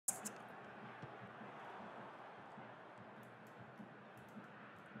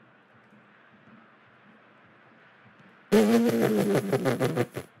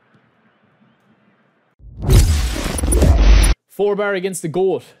Four bar against the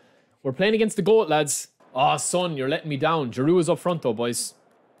GOAT. We're playing against the GOAT, lads. Oh, son, you're letting me down. Giroud is up front, though, boys.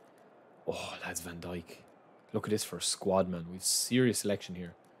 Oh, lads, Van Dijk. Look at this for a squad, man. We've serious selection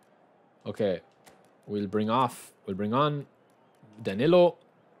here. Okay. We'll bring on Danilo.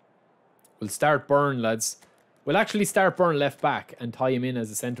 We'll start Burn, lads. We'll actually start Burn left back and tie him in as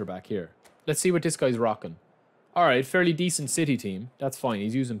a centre back here. Let's see what this guy's rocking. Alright, fairly decent City team. That's fine.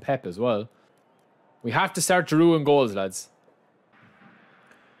 He's using Pep as well. We have to start Giroud in goals, lads.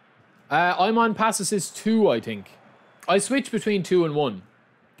 I'm on pass assist 2, I think. I switch between 2 and 1.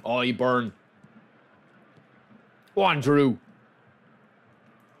 Oh, you Burn. Go on, Giroud.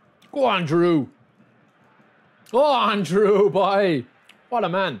 Go on, Giroud. Go on, Giroud, boy. What a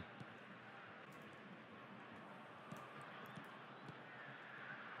man.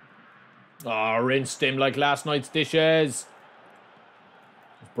 Oh, rinsed him like last night's dishes.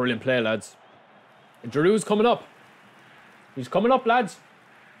 Brilliant play, lads. Giroud's coming up. He's coming up, lads.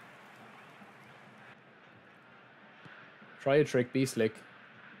 Try a trick, be slick.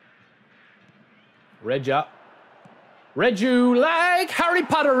 Regia. Reju like Harry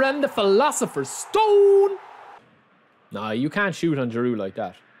Potter and the Philosopher's Stone. Nah, you can't shoot on Giroud like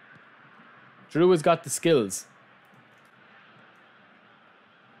that. Giroud has got the skills.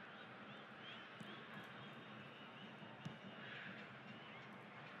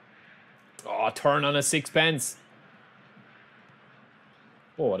 Oh, turn on a sixpence.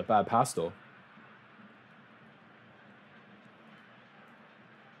 Oh, what a bad pass, though.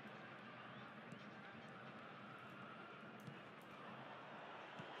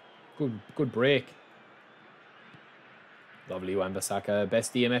 Good break. Lovely Wan-Bissaka.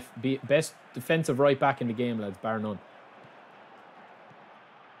 Best defensive right back in the game, lads, bar none.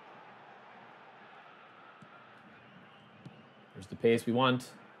 There's the pace we want.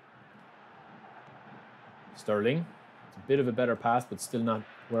 Sterling. It's a bit of a better pass, but still not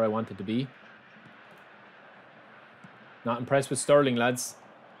where I want it to be. Not impressed with Sterling, lads.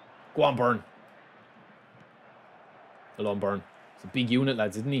 Go on, Burn. Go on, Burn. It's a big unit,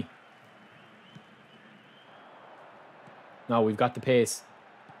 lads, isn't he? No, we've got the pace.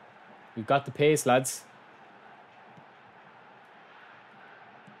 We've got the pace, lads.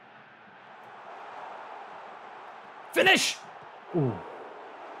 Finish! Ooh.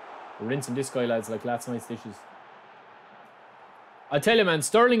 We're rinsing this guy, lads, like last night's dishes. I tell you, man,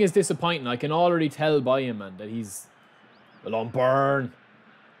 Sterling is disappointing. I can already tell by him, man, that he's... Well, on Burn.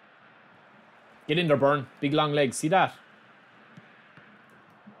 Get in there, Burn. Big long legs. See that?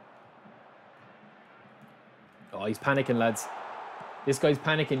 Oh, he's panicking, lads. This guy's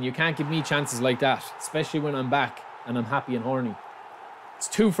panicking. You can't give me chances like that, especially when I'm back and I'm happy and horny. It's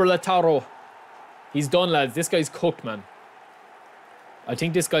 2 for Lautaro. He's done, lads. This guy's cooked, man. I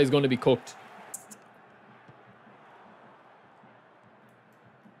think this guy's going to be cooked.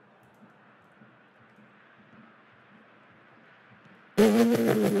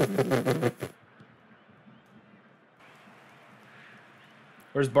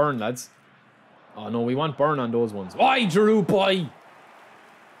 Where's Burn, lads? Oh, no, we want Burn on those ones. Why, Giroud, boy?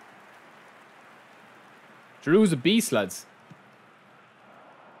 Giroud's a beast, lads.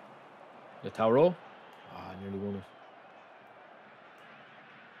 Lautaro. Ah, nearly won it.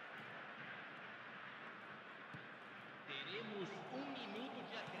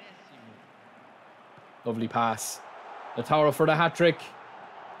 Lovely pass. Lautaro for the hat-trick.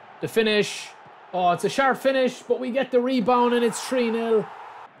 The finish. Oh, it's a sharp finish, but we get the rebound and it's 3-0.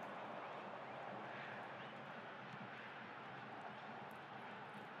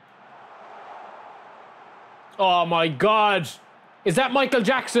 Oh my God. Is that Michael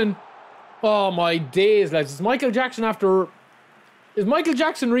Jackson? Oh my days, lads. Is Michael Jackson after... Is Michael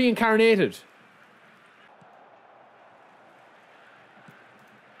Jackson reincarnated?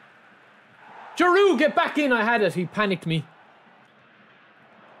 Giroud, get back in. I had it. He panicked me.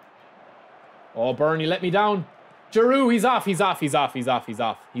 Oh, Burn, you let me down. Giroud, he's off. He's off. He's off. He's off. He's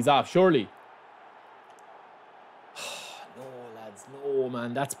off. He's off, surely. No, lads. No,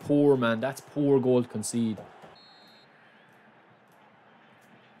 man. That's poor, man. That's poor goal to concede.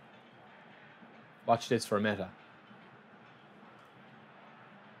 Watch this for a meta.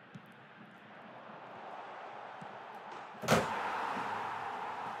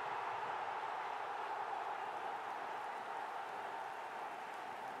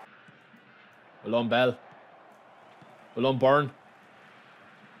 Well on, Bell. Well on, Burn.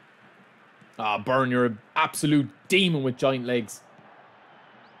 Ah, Burn, you're an absolute demon with giant legs.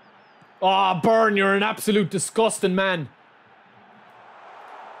 Ah, Burn, you're an absolute disgusting man.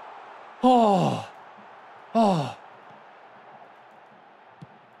 Oh. Oh.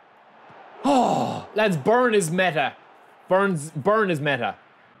 Lads, Burn is meta. Burn is meta.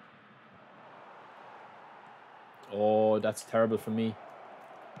 Oh, that's terrible for me.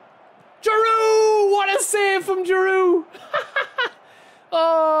 Giroud! What a save from Giroud!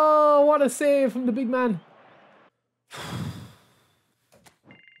 Oh, what a save from the big man.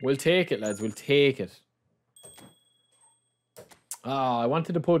 We'll take it, lads. We'll take it. Ah, I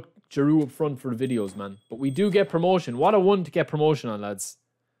wanted to put Giroud up front for the videos, man. But we do get promotion. What a one to get promotion on, lads.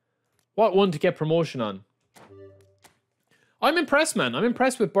 What one to get promotion on. I'm impressed, man. I'm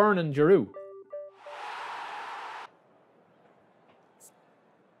impressed with Burn and Giroud.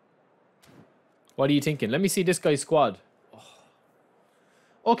 What are you thinking? Let me see this guy's squad. Oh.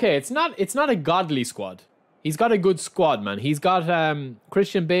 Okay, it's not a godly squad. He's got a good squad, man. He's got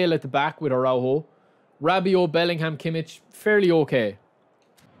Christian Bale at the back with Araujo. Rabiot, Bellingham, Kimmich. Fairly okay.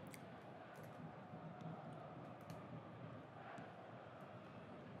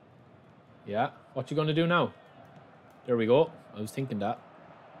 Yeah, what you gonna do now? There we go. I was thinking that.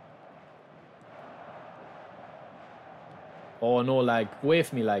 Oh no, lag. Away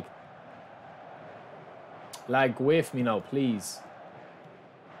from me, lag. Lag, away from me now, please.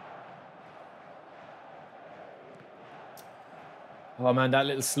 Oh man, that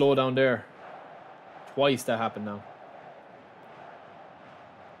little slowdown there. Twice that happened now.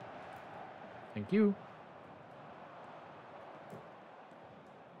 Thank you.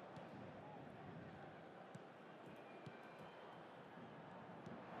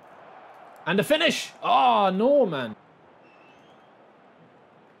 And the finish! Oh, no, man.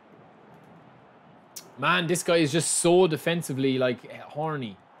 Man, this guy is just so defensively, like,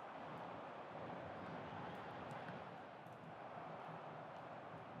 horny.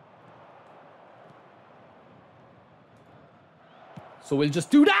 So we'll just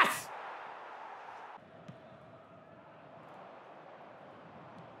do that!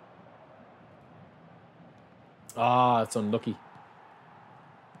 Ah, it's unlucky.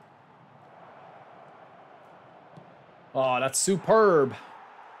 Oh, that's superb.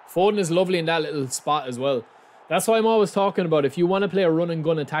 Foden is lovely in that little spot as well. That's why I'm always talking about, if you want to play a run and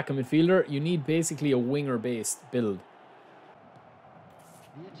gun attacking midfielder, you need basically a winger-based build.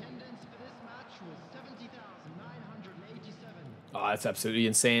 The attendance for this match was 70,987. Oh, that's absolutely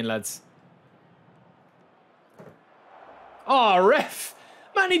insane, lads. Oh, ref!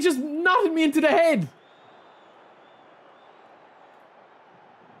 Man, he just knotted me into the head.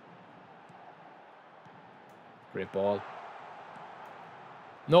 Great ball.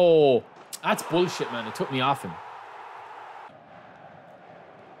 No, that's bullshit, man. It took me off him.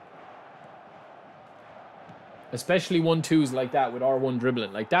 Especially 1-2s like that with R1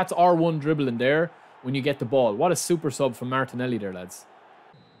 dribbling. Like, that's R1 dribbling there when you get the ball. What a super sub from Martinelli there, lads.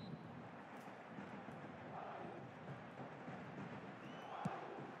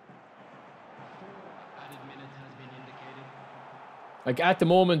 Like, at the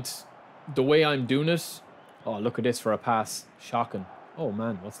moment, the way I'm doing it... Oh, look at this for a pass. Shocking. Oh,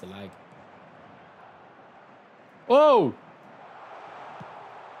 man, what's the lag? Oh!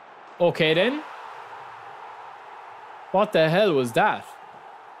 Okay, then. What the hell was that?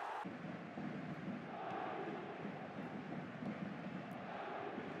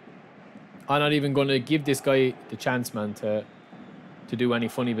 I'm not even going to give this guy the chance, man, to do any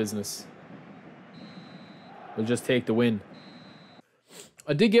funny business. We'll just take the win.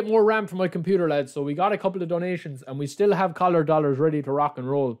 I did get more RAM for my computer, lads, so we got a couple of donations and we still have collar dollars ready to rock and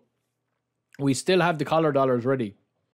roll. We still have the collar dollars ready.